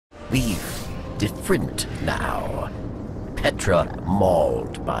Grief different now. Petra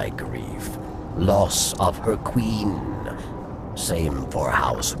mauled by grief. Loss of her queen. Same for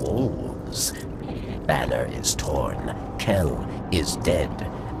House Wolves. Banner is torn. Kell is dead.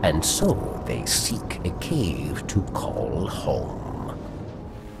 And so they seek a cave to call home.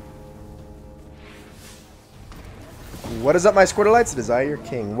 What is up, my Squirtleites? It is I, your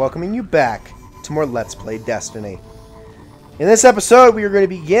king, welcoming you back to more Let's Play Destiny. In this episode, we are going to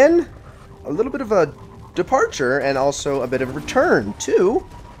begin a little bit of a departure and also a bit of a return to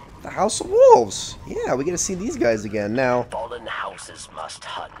the House of Wolves. Yeah, we get to see these guys again now. Fallen houses must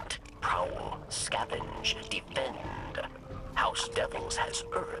hunt, prowl, scavenge, defend. House Devils has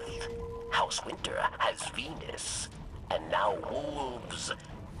Earth. House Winter has Venus. And now Wolves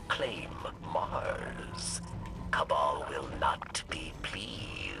claim Mars. Cabal will not be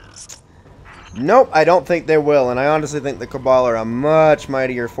pleased. Nope, I don't think they will, and I honestly think the Cabal are a much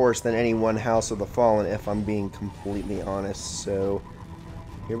mightier force than any one House of the Fallen, if I'm being completely honest. So,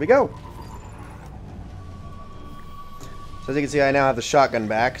 here we go. So as you can see, I now have the shotgun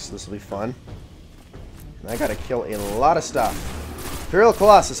back, so this will be fun. And I gotta kill a lot of stuff. Imperial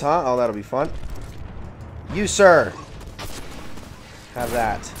Colossus, huh? Oh, that'll be fun. You, sir. Have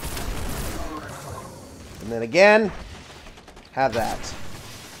that. And then again, have that.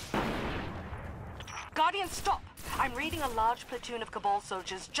 Guardian, stop! I'm raiding a large platoon of Cabal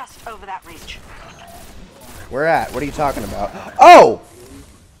soldiers just over that ridge. Where at? What are you talking about? Oh!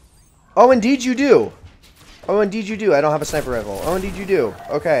 Oh, indeed you do. Oh, indeed you do. I don't have a sniper rifle. Oh, indeed you do.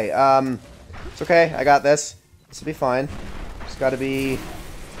 Okay, it's okay. I got this. This will be fine. Just gotta be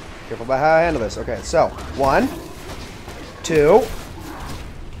careful about how I handle this. Okay, so 1, 2,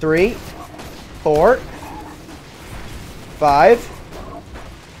 3, 4,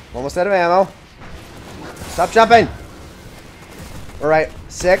 5. Almost out of ammo. Stop jumping. Alright,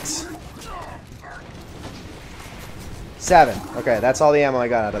 6, 7. Okay, that's all the ammo I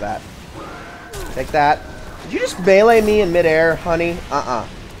got out of that. Take that. Did you just melee me in midair, honey?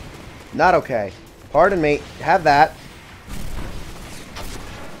 Not okay. Pardon me. Have that.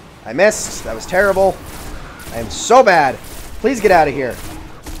 I missed. That was terrible. I am so bad. Please get out of here.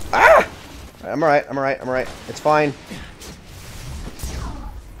 Ah! I'm alright. I'm alright. I'm alright. It's fine.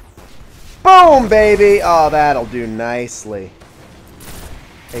 Boom, baby! Oh, that'll do nicely.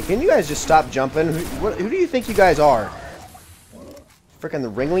 Hey, can you guys just stop jumping? Who do you think you guys are? Frickin' the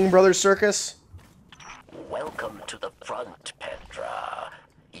Ringling Brothers Circus? Welcome to the front, Petra.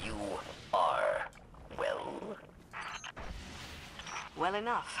 You are, well? Well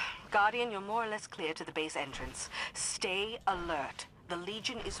enough. Guardian, you're more or less clear to the base entrance. Stay alert. The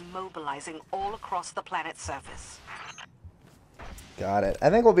Legion is mobilizing all across the planet's surface. Got it. I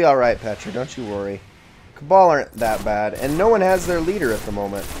think we'll be alright, Petra. Don't you worry. Cabal aren't that bad, and no one has their leader at the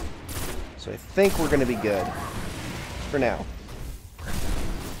moment. So I think we're going to be good. For now.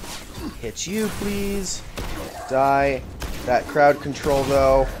 Hit you, please. Die. That crowd control,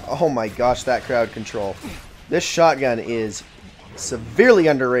 though. Oh my gosh, that crowd control. This shotgun is severely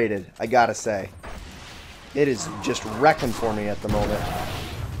underrated, I gotta say. It is just wrecking for me at the moment.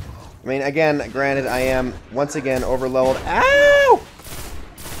 I mean, again, granted, I am, once again, overleveled. Ow!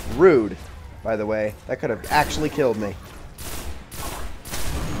 Rude, by the way. That could have actually killed me.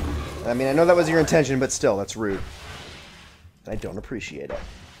 I mean, I know that was your intention, but still, that's rude. I don't appreciate it.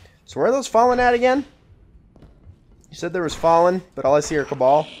 So where are those Fallen at again? You said there was Fallen, but all I see are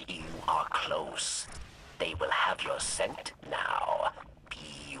Cabal. You are close. They will have your scent now.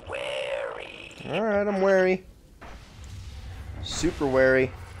 Be wary. Alright, I'm wary. Super wary.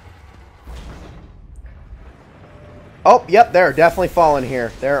 Oh, yep, there are definitely Fallen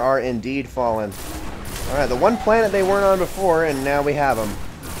here. There are indeed Fallen. Alright, the one planet they weren't on before, and now we have them.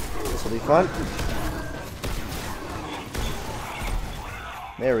 This will be fun.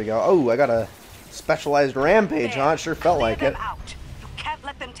 There we go. Oh, I got a specialized rampage, huh? It sure felt like it. You can't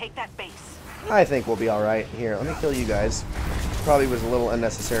let them take that base. I think we'll be alright. Here, let me kill you guys. Probably was a little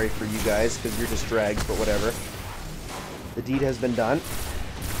unnecessary for you guys, because you're just drags, but whatever. The deed has been done.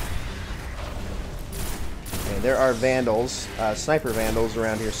 Okay, there are vandals, sniper vandals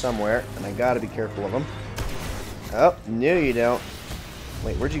around here somewhere, and I gotta be careful of them. Oh, no you don't.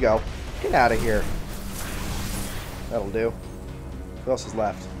 Wait, where'd you go? Get out of here. That'll do. Who else is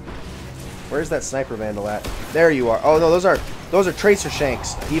left? Where's that sniper vandal at? There you are. Oh no, those are tracer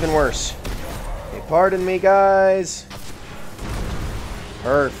shanks. Even worse. Okay, pardon me, guys.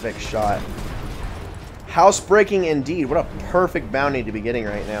 Perfect shot. Housebreaking indeed. What a perfect bounty to be getting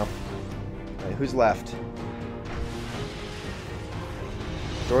right now. Right, who's left?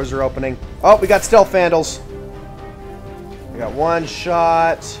 Doors are opening. Oh, we got stealth vandals. We got one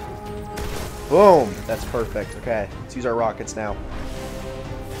shot. Boom. That's perfect. Okay, let's use our rockets now.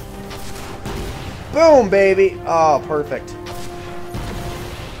 Boom, baby. Oh, perfect.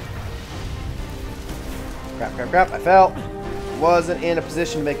 Crap, crap, crap. I fell. Wasn't in a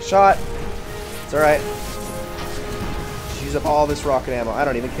position to make a shot. It's alright. Just use up all this rocket ammo. I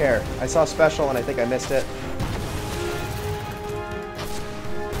don't even care. I saw special and I think I missed it.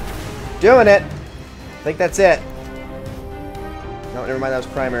 Doing it. I think that's it. No, never mind. That was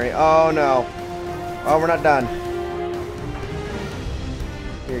primary. Oh, no. Oh, we're not done.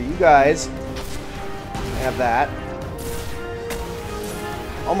 Here, you guys. I have that.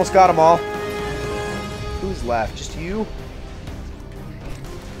 Almost got them all. Who's left? Just you?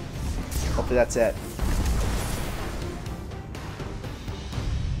 Hopefully that's it.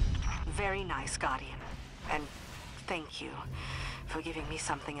 Very nice, Guardian. And thank you for giving me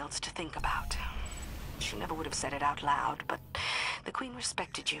something else to think about. She never would have said it out loud, but the Queen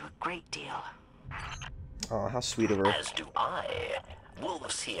respected you a great deal. Oh, how sweet of her. As do I.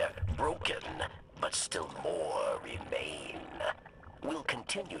 Wolves here broken, but still more remain. We'll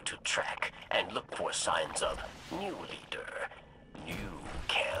continue to track and look for signs of new leader, new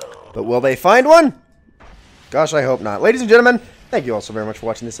kill. But will they find one? Gosh, I hope not. Ladies and gentlemen, thank you all so very much for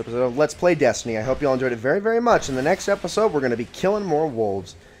watching this episode of Let's Play Destiny. I hope you all enjoyed it very, very much. In the next episode, we're going to be killing more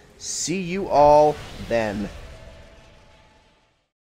wolves. See you all then.